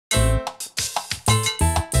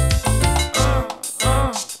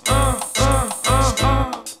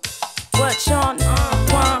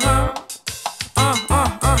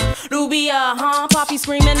puppy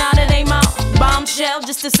screaming out of their mouth. Bombshell,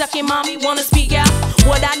 just a second, mommy wanna speak out.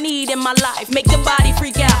 What I need in my life, make the body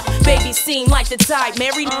freak out. Baby seem like the type,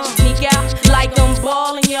 married sneak out. Like I'm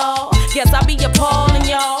ballin', y'all. Guess I be appallin',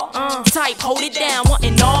 y'all. Type, hold it down,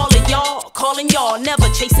 wantin' all of y'all. Calling y'all, never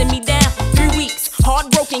chasing me down. 3 weeks,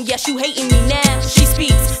 heartbroken, yes, you hating me now. She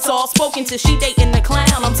speaks, soft spoken till she dating the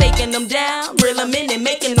clown. I'm taking them down, reel them in and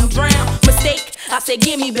making them drown. Mistake, I said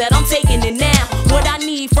give me bet, I'm taking it now. What I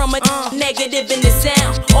need from a negative in the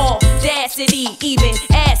sound. Audacity, even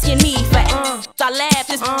asking me for I laugh,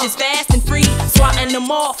 this is fast and free. Swatting them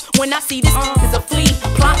off when I see this is a flea.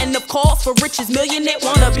 Plotting of course for riches, millionaire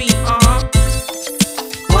wannabe.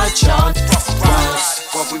 What y'all want?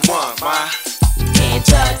 What we want, why? Can't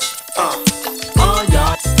touch. All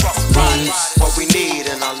y'all need. What we need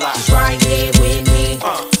in our lives. Right here with me.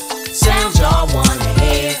 Sounds y'all wanna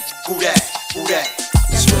hear. Who that? Who that?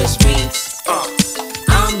 Swiss beats.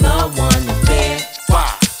 I'm the one to fear.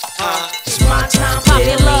 Why? It's my time.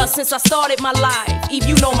 Popular since I started my life. If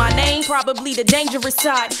you know my name, probably the dangerous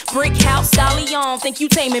side. Brick house, stallion, think you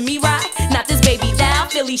taming me right? Not this baby down,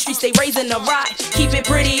 Philly streets, they raising the ride. Keep it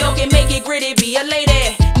pretty, okay, make it gritty, be a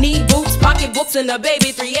lady. Need boots, pocket books, and a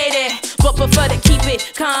baby 380. But prefer to keep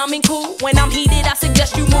it calm and cool. When I'm heated, I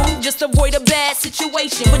suggest you move. Just avoid a bad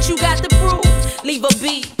situation, but you got the proof. Leave a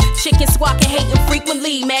beat. Chicken squawking, hating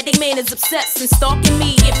frequently. Mad they man is obsessed and stalking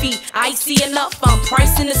me. If he icy enough, I'm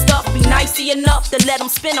pricing the stuff. Be nicey enough to let him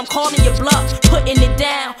spin, I'm calling your bluff. Putting it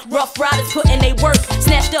down, Ruff Ryders putting they work.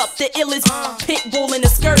 Snatched up the illest pit bull in the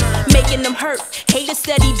skirt, making them hurt. Haters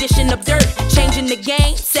steady dishing up dirt. Changing the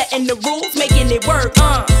game, setting the rules, making it work.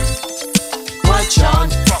 What y'all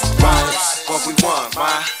want? What we want,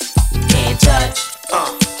 why? Can't touch.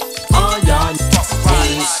 All y'all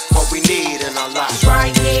need. What we need in our lives.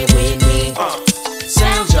 Right here with me.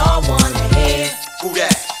 Sounds y'all wanna hear. Who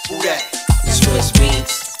that? Who that? Swiss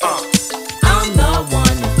beats. I'm the one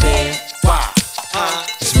to fear. Why?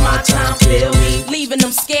 It's my time, feel me. Leaving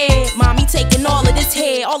them scared. Mommy taking all of this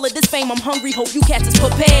hair, all of this fame. I'm hungry, hope you cats is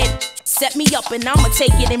prepared. Set me up and I'ma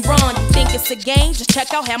take it and run. You think it's a game? Just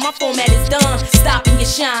check out how my format is done. Stopping your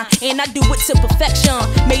shine, and I do it to perfection.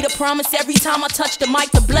 Made a promise every time I touch the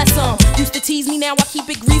mic to bless them. Used to tease me, now I keep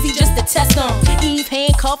it greasy just to test them. Eve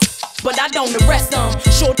handcuffed, but I don't arrest them.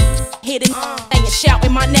 Short hitting and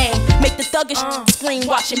shouting my name. Make the thuggish scream,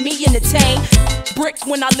 watching me entertain. Brick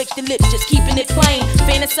when I lick the lips, just keeping it plain.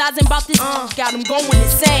 Fantasizing about this, got them going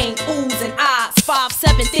insane. Oohs and eyes,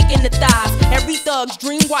 5'7", thick in the thighs. Every thug's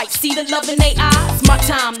dream white, see the love in they eyes. My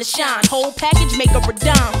time to shine, whole package make her a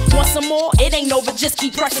dime. Want some more? It ain't over, just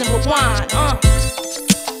keep pressing rewind.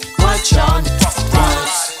 What y'all want?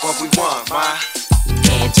 What we want, why?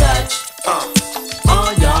 Can't touch.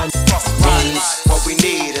 All y'all need. What we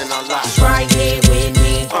need in our lives. Right here with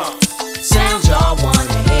me. Sounds y'all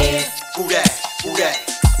wanna hear. Who that? Who that?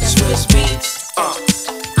 Swiss beats.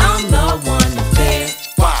 I'm the one to fear.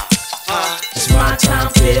 Why? It's my time,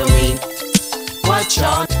 feel me. What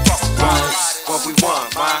y'all want? What we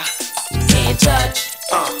want, why? Can't touch.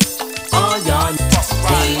 All y'all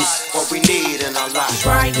need. What we need in our lives.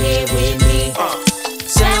 Right here with me.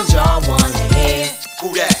 Sounds y'all wanna hear.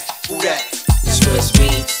 Who that? Who that? Swiss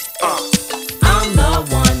beats. I'm the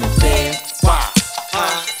one to fear. Why?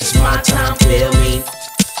 It's my time, feel me.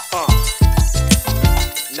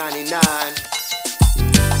 99,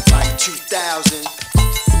 like 2000.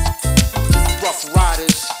 Ruff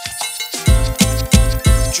Ryders,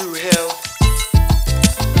 Drew Hill,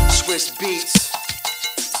 Swiss Beats,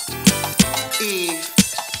 Eve,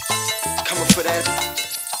 coming for that.